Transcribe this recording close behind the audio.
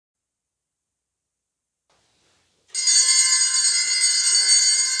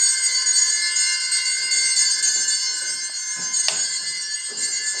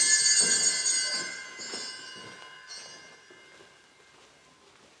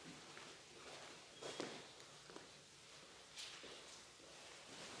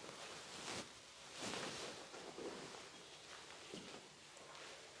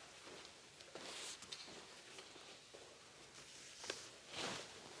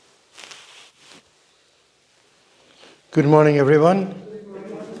Good morning, everyone.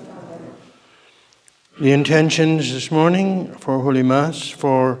 The intentions this morning for Holy Mass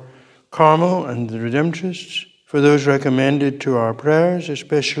for Carmel and the Redemptorists, for those recommended to our prayers,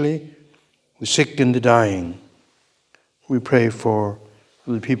 especially the sick and the dying. We pray for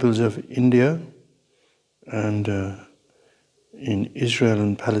the peoples of India and in Israel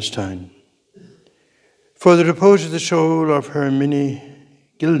and Palestine. For the repose of the soul of Hermine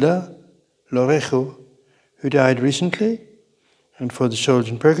Gilda Lorejo, who died recently, and for the souls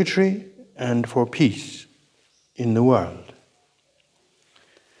in purgatory, and for peace in the world.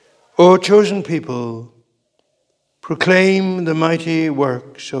 O chosen people, proclaim the mighty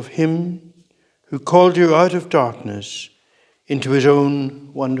works of Him who called you out of darkness into His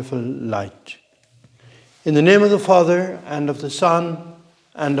own wonderful light. In the name of the Father, and of the Son,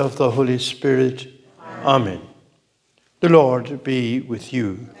 and of the Holy Spirit. Amen. The Lord be with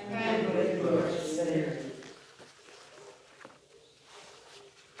you. And with your spirit.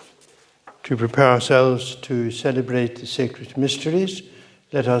 To prepare ourselves to celebrate the sacred mysteries,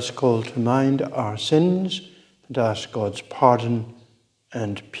 let us call to mind our sins and ask God's pardon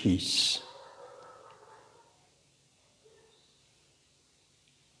and peace.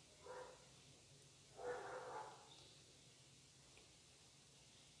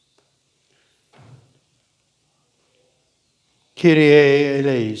 Kyrie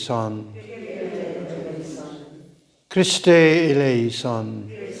eleison. Christe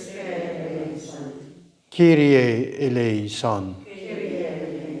eleison. Kyrie eleison.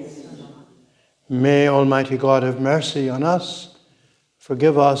 May Almighty God have mercy on us,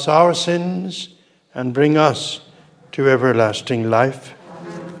 forgive us our sins, and bring us to everlasting life.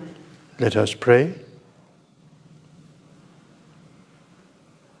 Amen. Let us pray.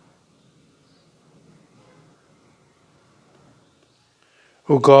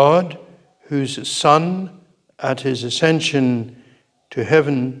 O God, whose Son, at his ascension to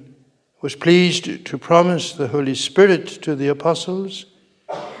heaven, was pleased to promise the Holy Spirit to the apostles,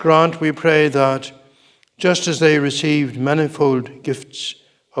 grant, we pray, that, just as they received manifold gifts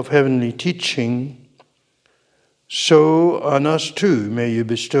of heavenly teaching, so on us too may you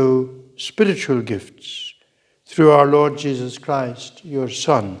bestow spiritual gifts through our Lord Jesus Christ, your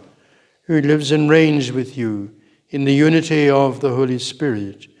Son, who lives and reigns with you in the unity of the Holy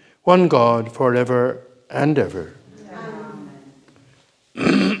Spirit, one God, forever and ever.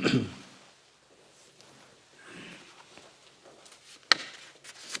 Amen.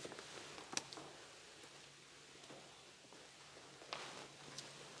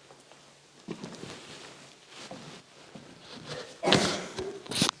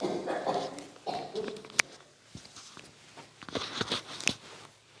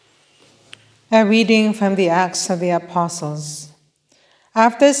 A reading from the Acts of the Apostles.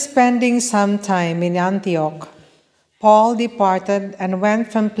 After spending some time in Antioch, Paul departed and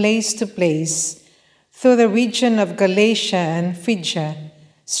went from place to place through the region of Galatia and Phrygia,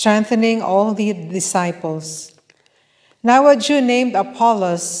 strengthening all the disciples. Now a Jew named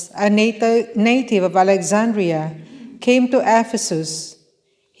Apollos, a native of Alexandria, came to Ephesus.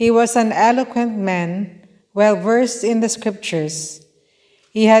 He was an eloquent man, well versed in the scriptures.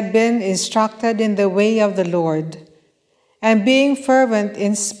 He had been instructed in the way of the Lord, and being fervent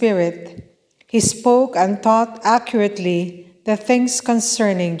in spirit, he spoke and taught accurately the things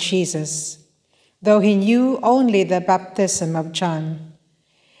concerning Jesus, though he knew only the baptism of John.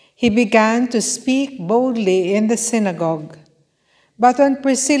 He began to speak boldly in the synagogue. But when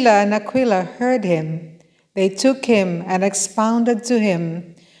Priscilla and Aquila heard him, they took him and expounded to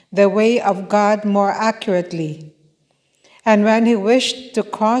him the way of God more accurately. And when he wished to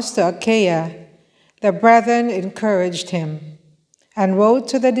cross to Achaia, the brethren encouraged him and wrote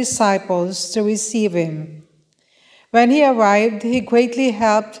to the disciples to receive him. When he arrived, he greatly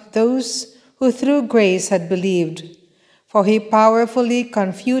helped those who through grace had believed, for he powerfully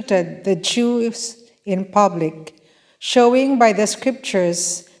confuted the Jews in public, showing by the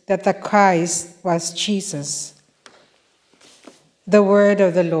scriptures that the Christ was Jesus. The word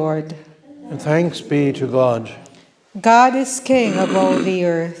of the Lord. And thanks be to God. God is King of all the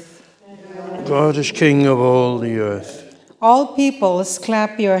earth. God is King of all the earth. All peoples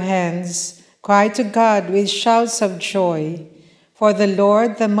clap your hands, cry to God with shouts of joy. For the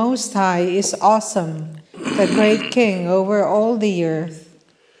Lord, the Most High, is awesome, the great King over all the earth.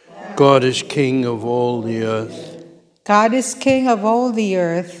 God is King of all the earth. God is King of all the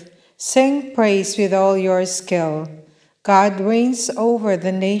earth. Sing praise with all your skill. God reigns over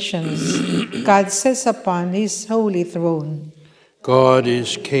the nations. God sits upon his holy throne. God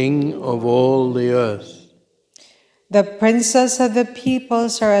is King of all the earth. The princes of the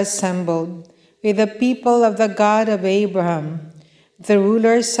peoples are assembled. with the people of the God of Abraham. The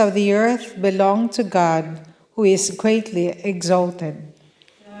rulers of the earth belong to God, who is greatly exalted.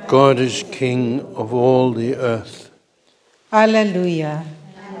 God is King of all the earth. Alleluia.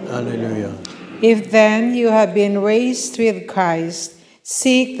 Alleluia. If then you have been raised with Christ,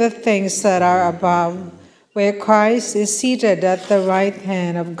 seek the things that are above, where Christ is seated at the right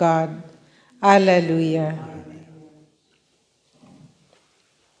hand of God. Alleluia.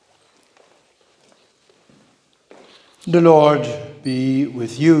 The Lord be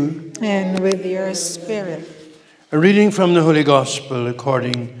with you. And with your spirit. A reading from the Holy Gospel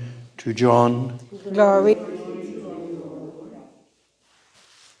according to John. Glory.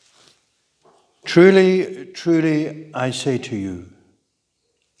 Truly, truly, I say to you,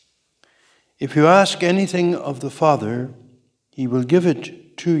 if you ask anything of the Father, he will give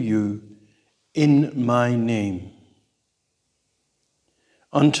it to you in my name.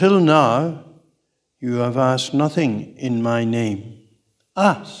 Until now, you have asked nothing in my name.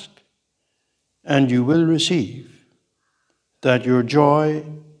 Ask, and you will receive, that your joy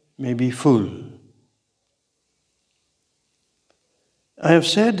may be full. I have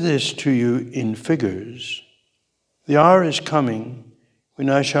said this to you in figures. The hour is coming when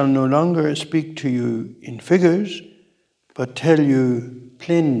I shall no longer speak to you in figures, but tell you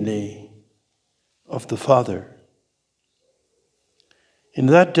plainly of the Father. In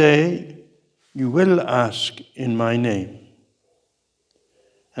that day, you will ask in my name.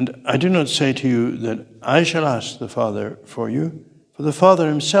 And I do not say to you that I shall ask the Father for you, for the Father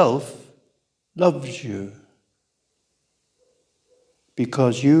himself loves you,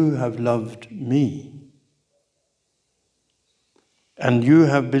 because you have loved me, and you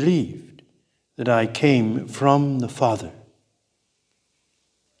have believed that I came from the Father.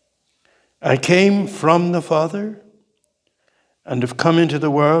 I came from the Father and have come into the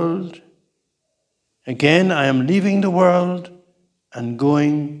world. Again, I am leaving the world and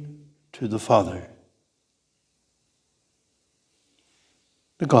going to the Father.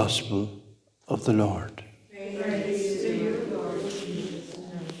 The Gospel of the Lord. Praise to you, Lord Jesus.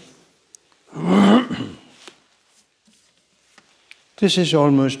 This is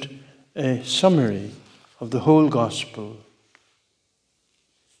almost a summary of the whole Gospel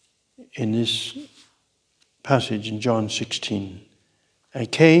in this passage in John 16. I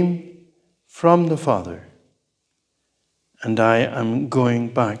came from the Father, and I am going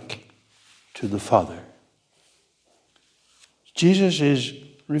back to the Father. Jesus is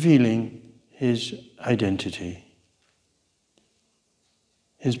revealing his identity,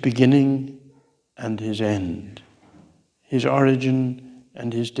 his beginning and his end, his origin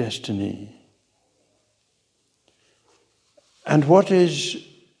and his destiny. And what is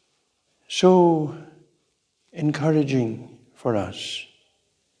so encouraging for us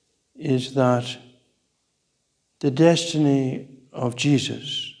is that the destiny of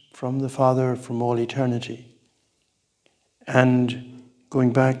Jesus from the Father from all eternity and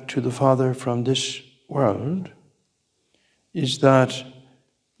going back to the Father from this world is that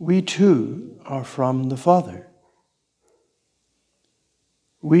we too are from the Father.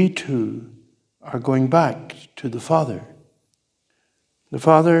 We too are going back to the Father. The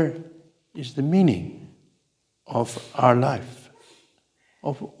Father is the meaning of our life,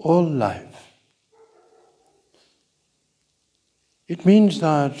 of all life. It means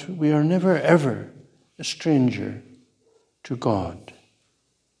that we are never ever a stranger to God,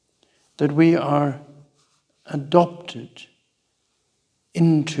 that we are adopted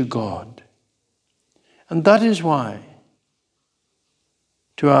into God. And that is why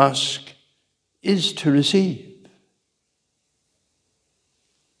to ask is to receive.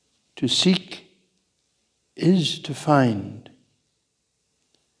 To seek is to find.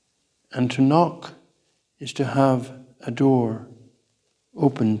 And to knock is to have a door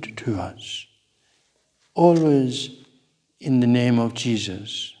opened to us. Always in the name of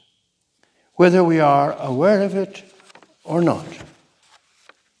Jesus, whether we are aware of it or not.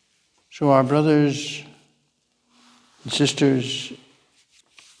 So our brothers and sisters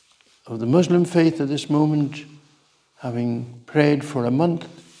of the Muslim faith at this moment, having prayed for a month,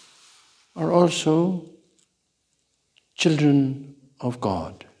 are also children of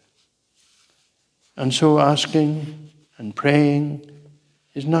God. And so asking and praying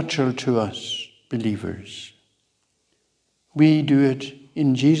is natural to us believers. We do it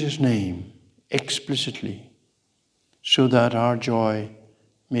in Jesus' name, explicitly, so that our joy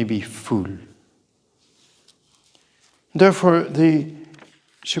may be full. Therefore, the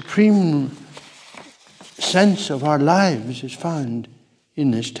supreme sense of our lives is found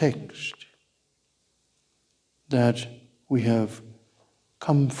in this text, that we have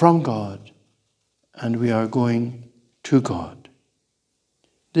come from God and we are going to God.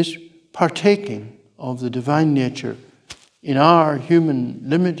 This partaking of the divine nature in our human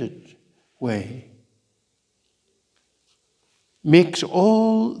limited way makes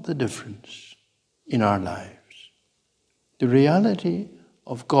all the difference in our lives. The reality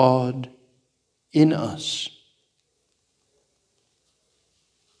of God in us,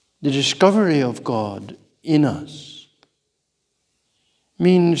 the discovery of God in us,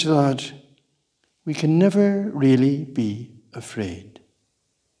 means that we can never really be afraid.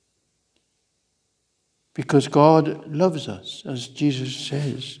 Because God loves us, as Jesus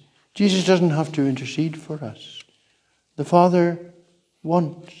says. Jesus doesn't have to intercede for us. The Father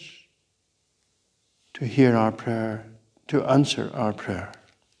wants to hear our prayer, to answer our prayer.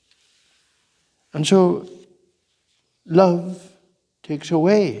 And so, love takes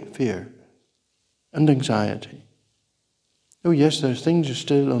away fear and anxiety. Oh yes, there's things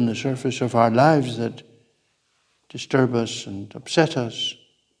still on the surface of our lives that disturb us and upset us.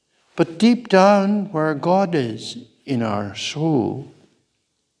 But deep down, where God is in our soul,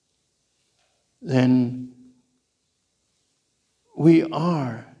 then we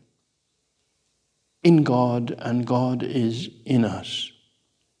are in God and God is in us.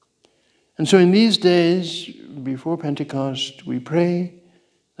 And so in these days, before Pentecost, we pray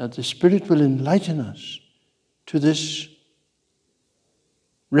that the Spirit will enlighten us to this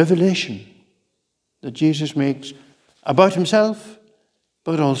revelation that Jesus makes about himself,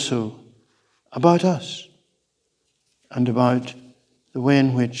 but also about us and about the way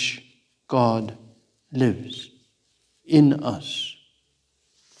in which God lives in us.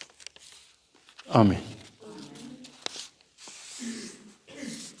 Amen.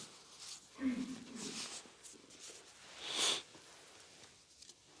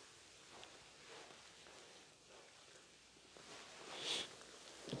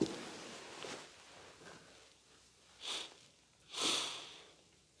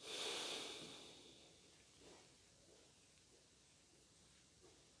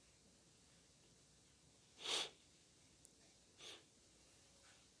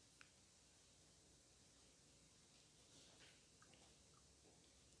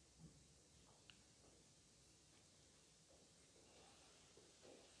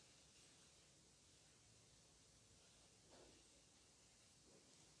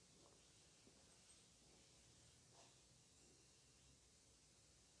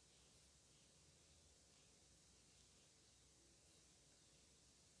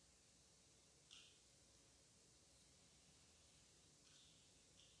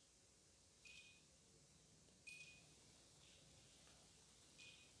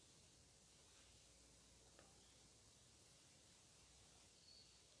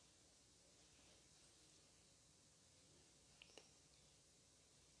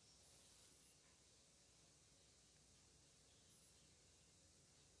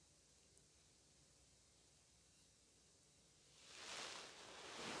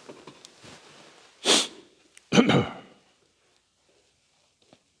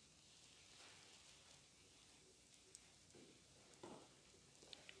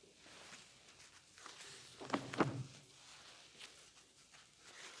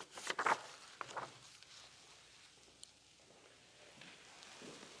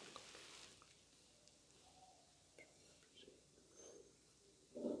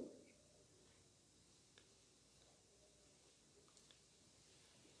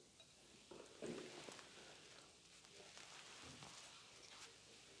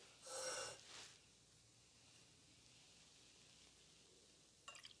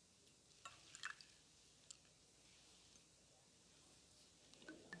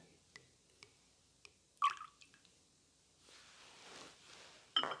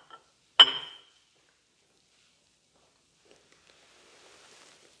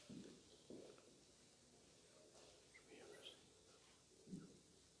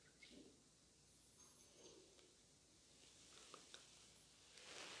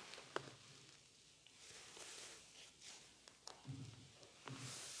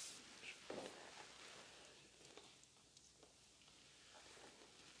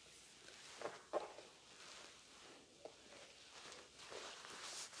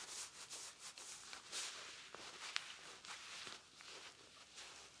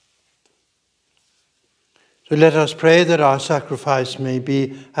 So let us pray that our sacrifice may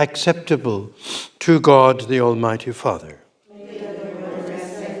be acceptable to God, the Almighty Father. May the Lord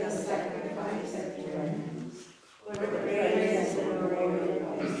accept the sacrifice at your hands, for the praise and glory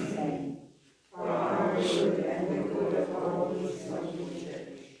of his name, for our good and the good of all his holy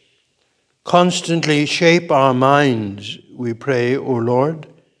church. Constantly shape our minds, we pray, O Lord,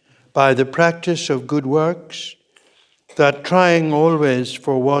 by the practice of good works, that trying always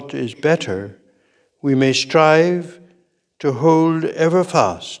for what is better, we may strive to hold ever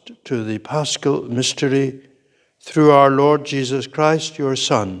fast to the Paschal mystery through our Lord Jesus Christ, your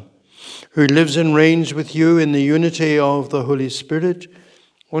Son, who lives and reigns with you in the unity of the Holy Spirit,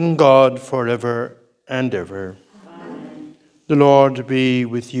 one God, forever and ever. Amen. The Lord be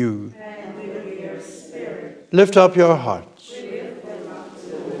with you. And with your spirit. Lift up your hearts. We lift them up to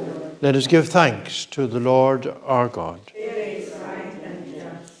the Lord. Let us give thanks to the Lord our God. It is right and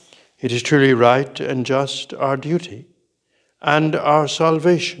just. It is truly right and just, our duty and our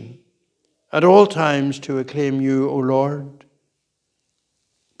salvation, at all times to acclaim you, O Lord,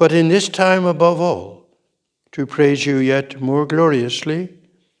 but in this time above all, to praise you yet more gloriously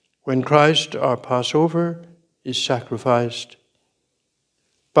when Christ, our Passover, is sacrificed.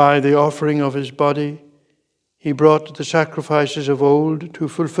 By the offering of his body, he brought the sacrifices of old to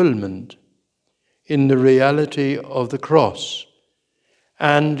fulfillment in the reality of the cross,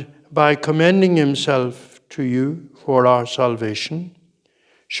 and by commending himself to you for our salvation,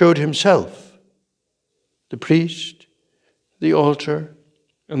 showed himself, the priest, the altar,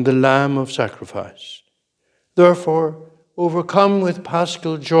 and the lamb of sacrifice. Therefore, overcome with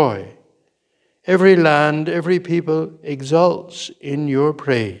paschal joy, every land, every people exults in your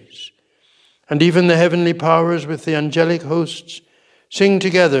praise. And even the heavenly powers with the angelic hosts sing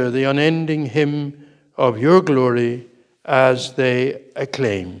together the unending hymn of your glory as they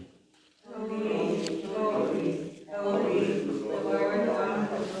acclaim. Holy, holy, holy, the Lord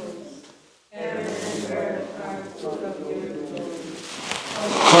God of hosts. Heaven and earth are full of your glory.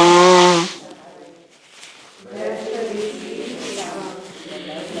 Blessed is he who comes in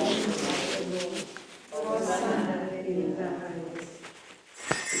the name of the Lord. Hosanna in the highest.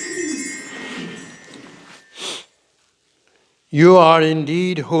 You are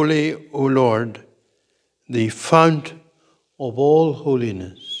indeed holy, O Lord, the fount of all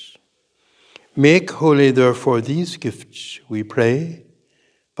holiness. Make holy, therefore, these gifts, we pray,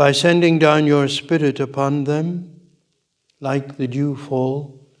 by sending down your Spirit upon them, like the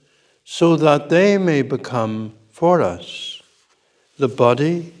dewfall, so that they may become for us the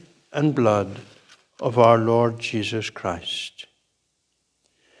body and blood of our Lord Jesus Christ.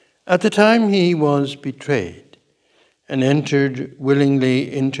 At the time he was betrayed and entered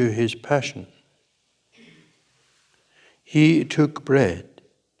willingly into his passion, he took bread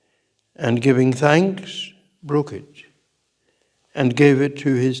and, giving thanks, broke it and gave it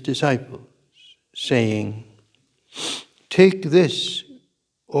to his disciples, saying, "Take this,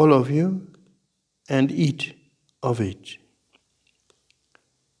 all of you, and eat of it.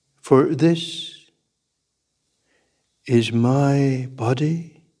 For this is my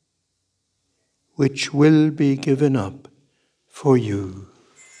body, which will be given up for you."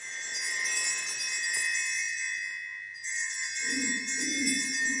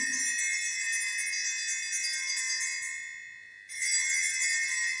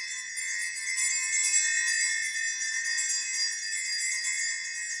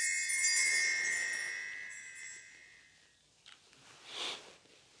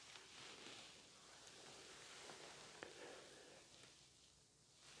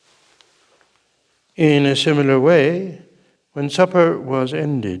 In a similar way, when supper was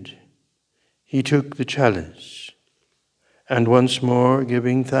ended, he took the chalice, and once more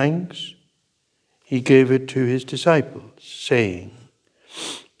giving thanks, he gave it to his disciples, saying,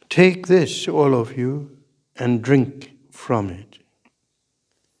 "Take this, all of you, and drink from it.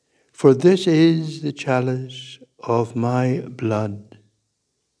 For this is the chalice of my blood,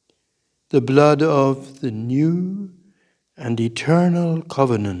 the blood of the new and eternal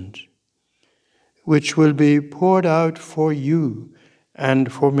covenant, which will be poured out for you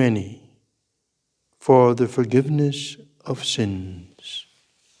and for many, for the forgiveness of sins.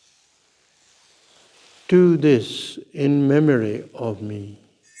 Do this in memory of me."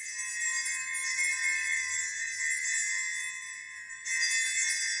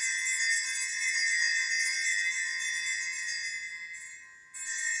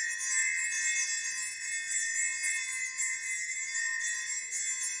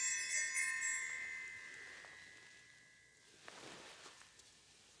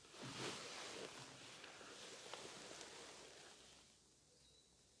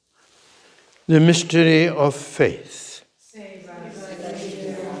 The mystery of faith. Save us,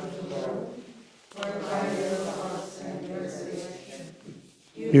 Savior of the world, for by your cross and resurrection,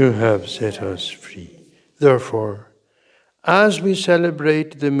 You have set us free. Therefore, as we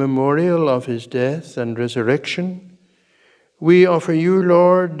celebrate the memorial of his death and resurrection, we offer you,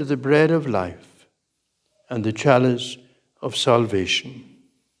 Lord, the bread of life and the chalice of salvation.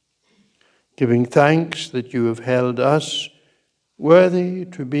 giving thanks that you have held us worthy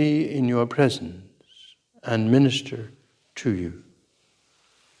to be in your presence and minister to you.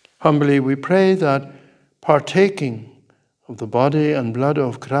 Humbly we pray that, partaking of the body and blood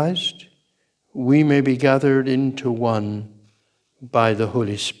of Christ, we may be gathered into one by the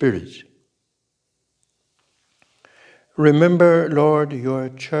Holy Spirit. Remember, Lord, your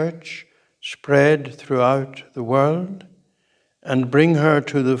church spread throughout the world, and bring her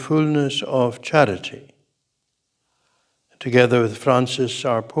to the fullness of charity. Together with Francis,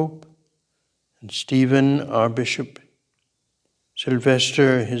 our Pope, and Stephen, our Bishop,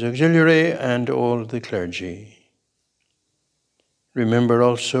 Sylvester, his auxiliary, and all the clergy. Remember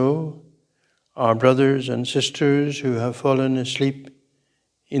also our brothers and sisters who have fallen asleep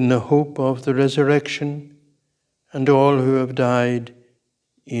in the hope of the resurrection, and all who have died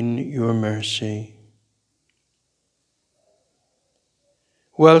in your mercy.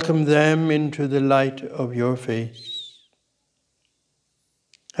 Welcome them into the light of your face.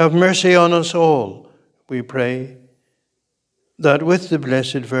 Have mercy on us all, we pray, that with the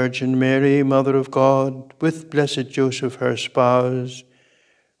Blessed Virgin Mary, Mother of God, with blessed Joseph, her spouse,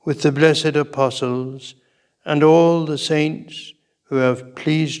 with the blessed apostles, and all the saints who have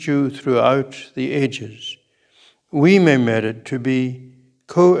pleased you throughout the ages, we may merit to be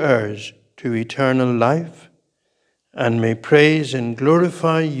co-heirs to eternal life, and may praise and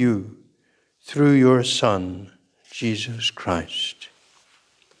glorify you through your Son, Jesus Christ.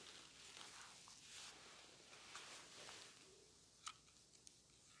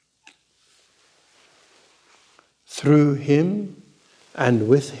 Through him, and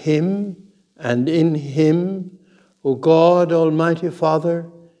with him, and in him, O God, Almighty Father,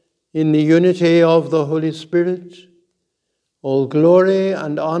 in the unity of the Holy Spirit, all glory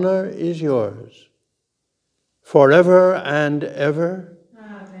and honor is yours, forever and ever.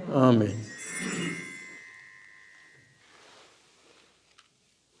 Amen. Amen.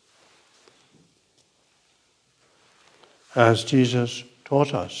 As Jesus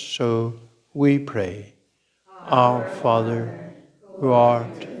taught us, so we pray. Our Father, who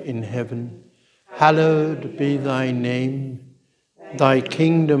art in heaven, hallowed be thy name. Thy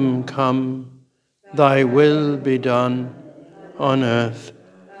kingdom come, thy will be done, on earth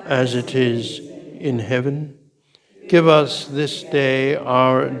as it is in heaven. Give us this day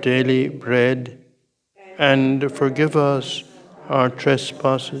our daily bread, and forgive us our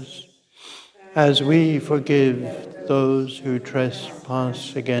trespasses, as we forgive those who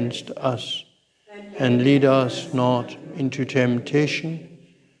trespass against us. And lead us not into temptation,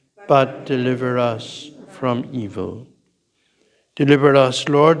 but deliver us from evil. Deliver us,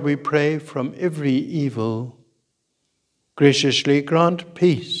 Lord, we pray, from every evil. Graciously grant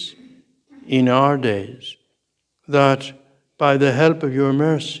peace in our days, that by the help of your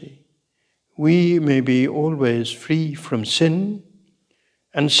mercy, we may be always free from sin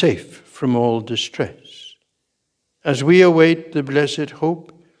and safe from all distress, as we await the blessed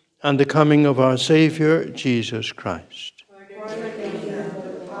hope and the coming of our Saviour, Jesus Christ.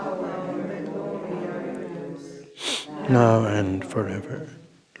 Now and forever.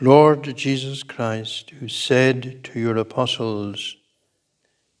 Lord Jesus Christ, who said to your apostles,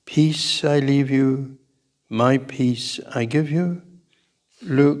 "Peace I leave you, my peace I give you,"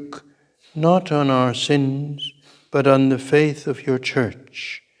 look not on our sins, but on the faith of your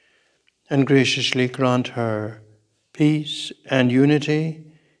church, and graciously grant her peace and unity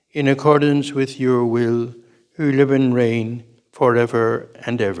in accordance with your will, who live and reign forever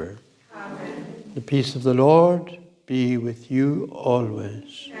and ever. Amen. The peace of the Lord be with you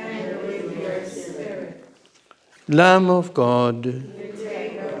always. And with your spirit. Lamb of God, You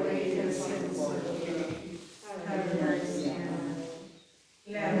take away the sins of the world. Have mercy on us.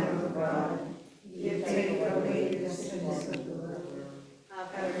 Lamb of God, you take away the sins of the world.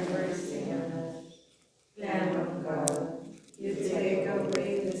 Have mercy on us. Lamb of God, you take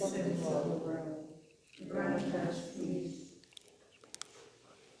away the sins of the world. Grant us peace.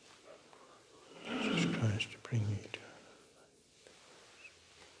 Jesus Christ, bring me to.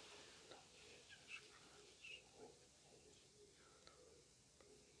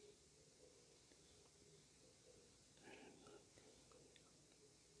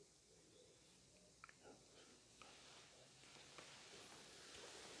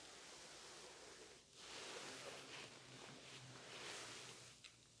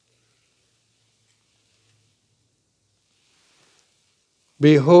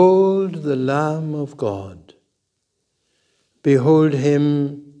 Behold the Lamb of God. Behold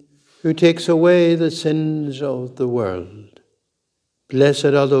him who takes away the sins of the world. Blessed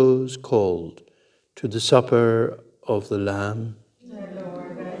are those called to the supper of the Lamb.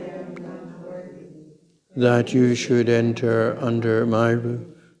 Lord, I am not that you should enter under my roof,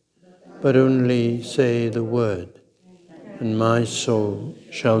 but only say the word, and my soul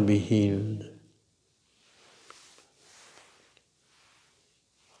shall be healed.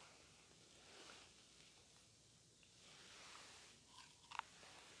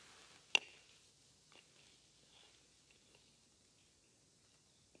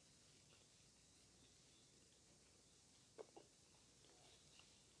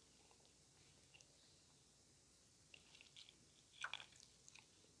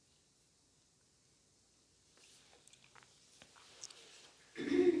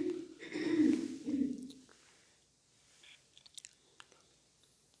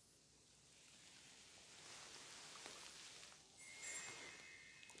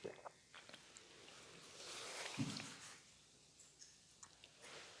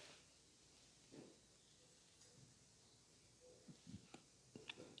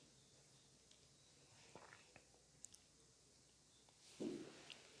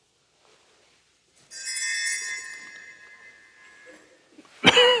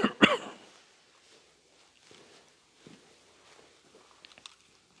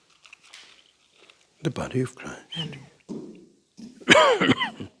 The body of Christ.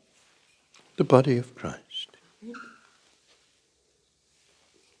 The body of Christ.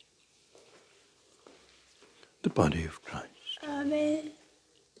 The body of Christ. Amen.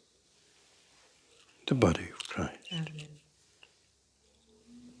 The body of Christ. Amen.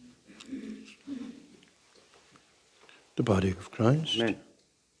 The body of Christ. Amen.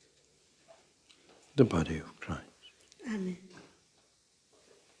 The body of Christ. Amen.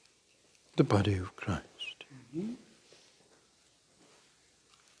 The body of Christ.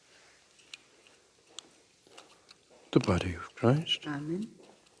 The body of Christ. Amen.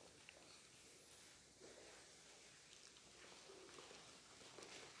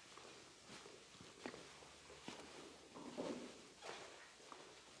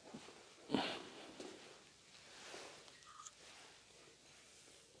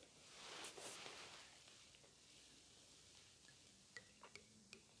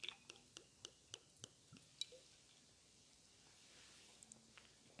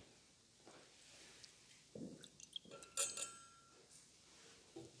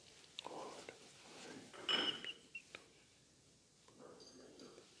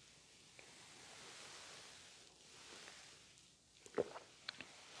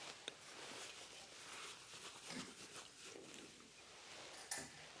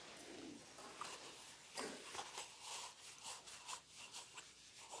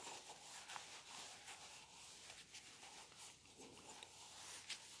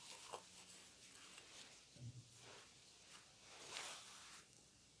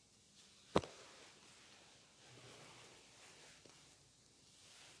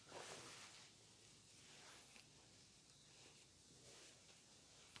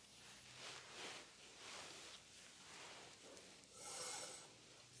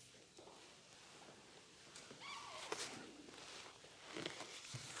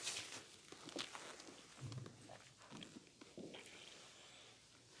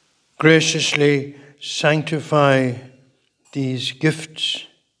 Graciously sanctify these gifts.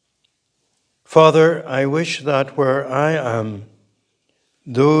 Father, I wish that where I am,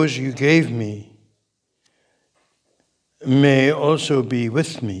 those you gave me may also be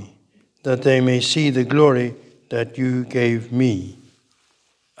with me, that they may see the glory that you gave me.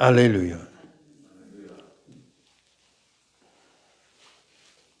 Alleluia.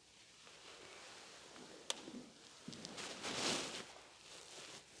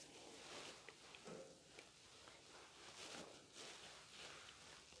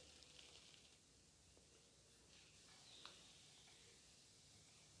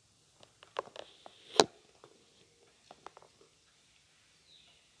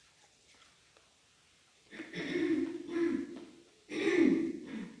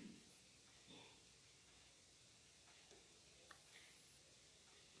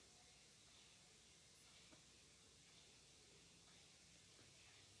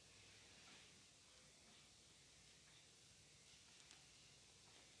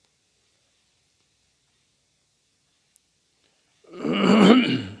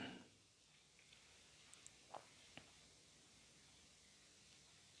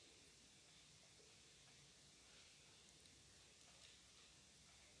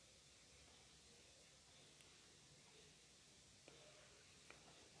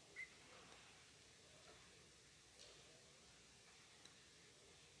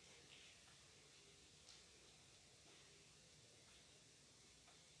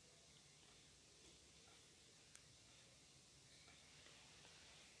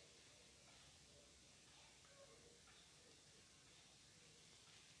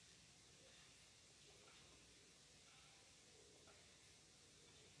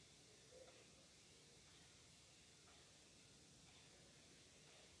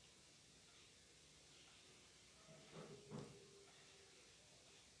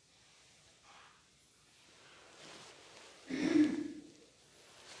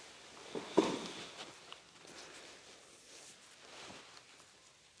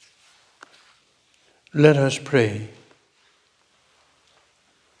 Let us pray.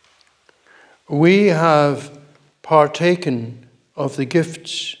 We have partaken of the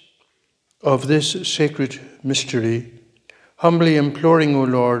gifts of this sacred mystery, humbly imploring, O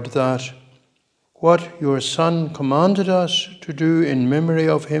Lord, that what your Son commanded us to do in memory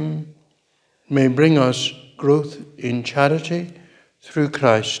of him may bring us growth in charity through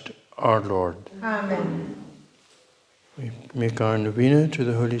Christ our Lord. Amen. We make our novena to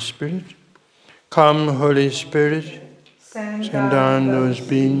the Holy Spirit. Come, Holy Spirit, send down those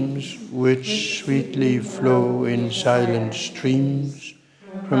beams which sweetly flow in silent streams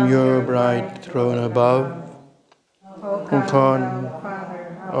from your bright throne above. O God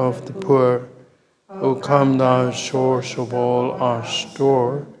of the poor, O come, thou source of all our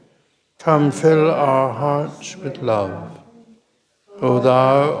store, come fill our hearts with love. O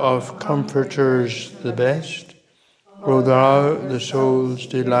thou of comforters the best, O thou the soul's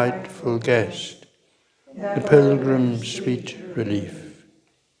delightful guest, the pilgrim's sweet relief.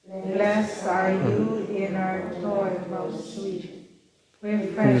 Blessed are you in our toil most sweet,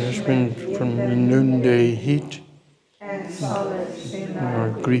 Refreshment from the noonday heat, and solace in our our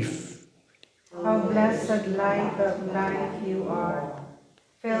grief, How blessed light of life you are,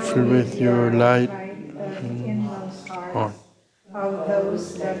 filled with your light the inmost heart hearts of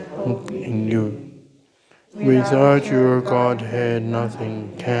those that hope in you. Without your Godhead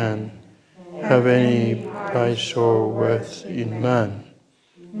nothing can have any price or worth in man.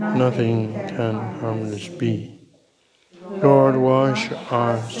 Nothing can harmless be. Lord, wash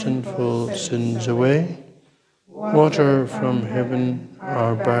our sinful sins away. Water from heaven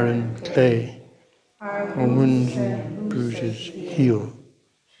our barren clay. Our wounds and bruises heal.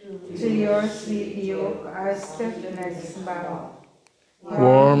 To your sweet yoke our stiff necks bow.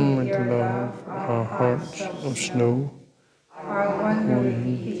 Warm with love our hearts of snow. Our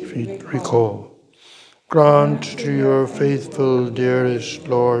wandering Feet recall. Grant to your faithful dearest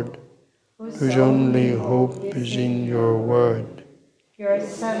Lord, whose only hope is in your word, your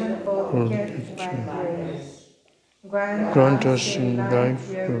sevenfold gift by grace. grant us in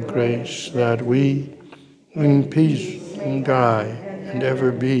life your grace, that we, in peace and die and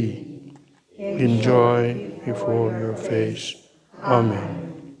ever be, in joy before your face.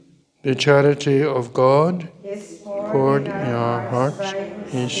 Amen. The charity of God Is poured in our hearts,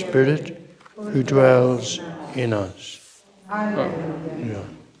 His Spirit, who dwells in us. Yeah.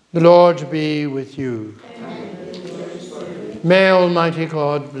 The Lord be with you. May Almighty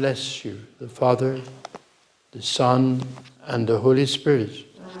God bless you, the Father, the Son, and the Holy Spirit.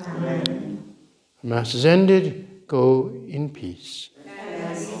 Amen. The Mass is ended. Go in peace.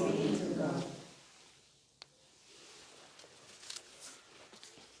 Thanks